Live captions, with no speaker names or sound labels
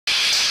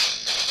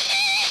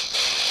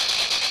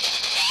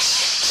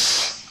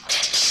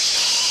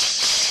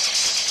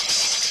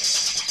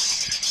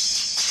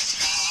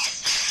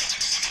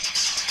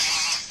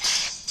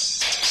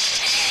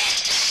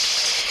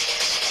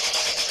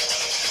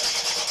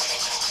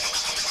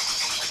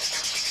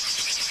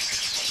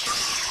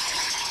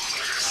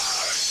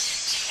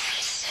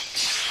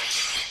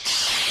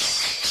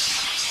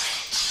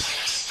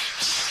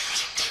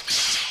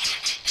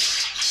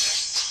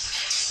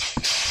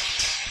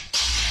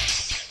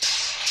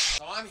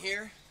I'm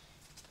here.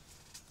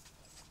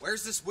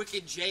 Where's this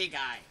Wicked J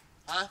guy?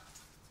 Huh?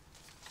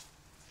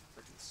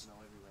 Freaking snow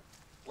everywhere.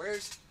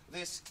 Where's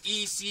this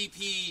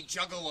ECP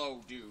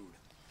Juggalo dude?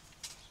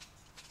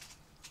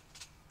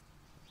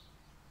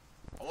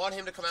 I want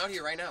him to come out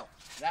here right now.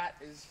 That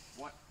is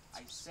what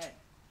I said.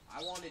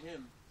 I wanted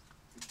him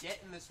to get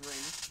in this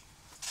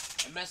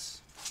ring and mess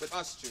with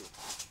us two.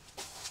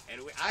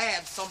 And I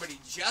had somebody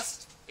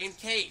just in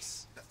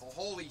case that the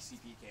whole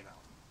ECP came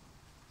out.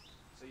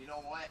 So you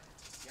know what?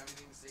 You have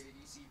anything to say to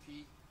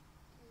ECP?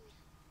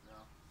 No.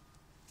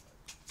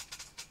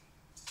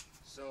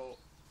 So,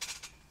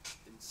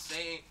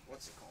 insane,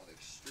 what's it called?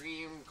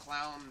 Extreme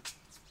Clown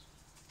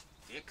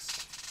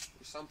Dicks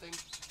or something?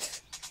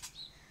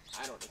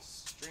 I don't know.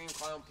 Extreme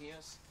Clown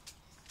Penis?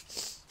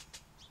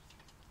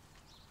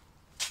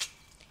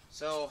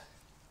 So,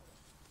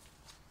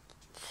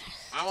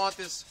 I want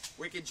this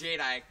Wicked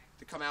Jedi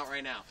to come out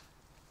right now.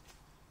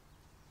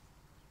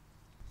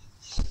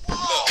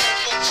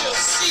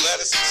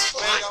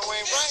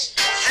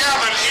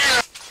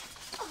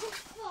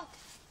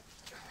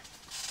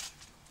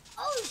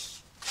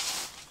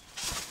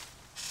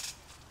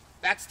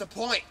 That's the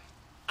point.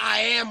 I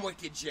am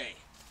Wicked J.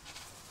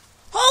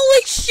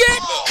 Holy shit!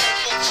 Oh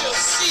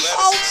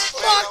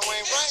fuck!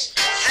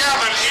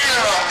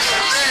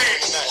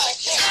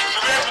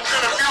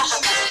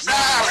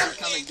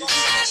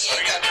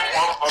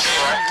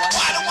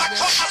 Why do I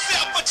call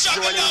myself a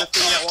Joining the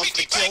thing that wants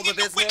to kill the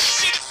business.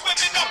 Shit is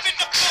swimming up in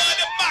the blood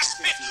of my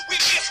spit. We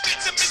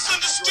misfits and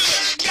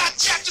misunderstood. Got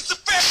chapters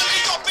of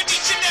family open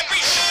each and every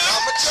hood.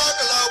 I'm a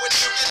juggalo and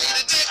you can eat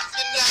a dick if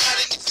you're not.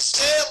 And if you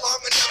stay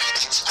long enough, you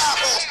get your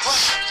eyeballs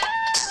popped.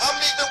 I'm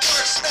even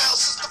worse now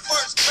since the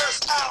first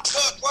curse. I'll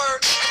cut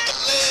words from the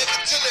leg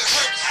until it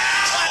hurts.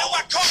 Why do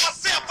I call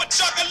myself a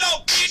juggalo,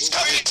 bitch?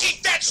 Cause you keep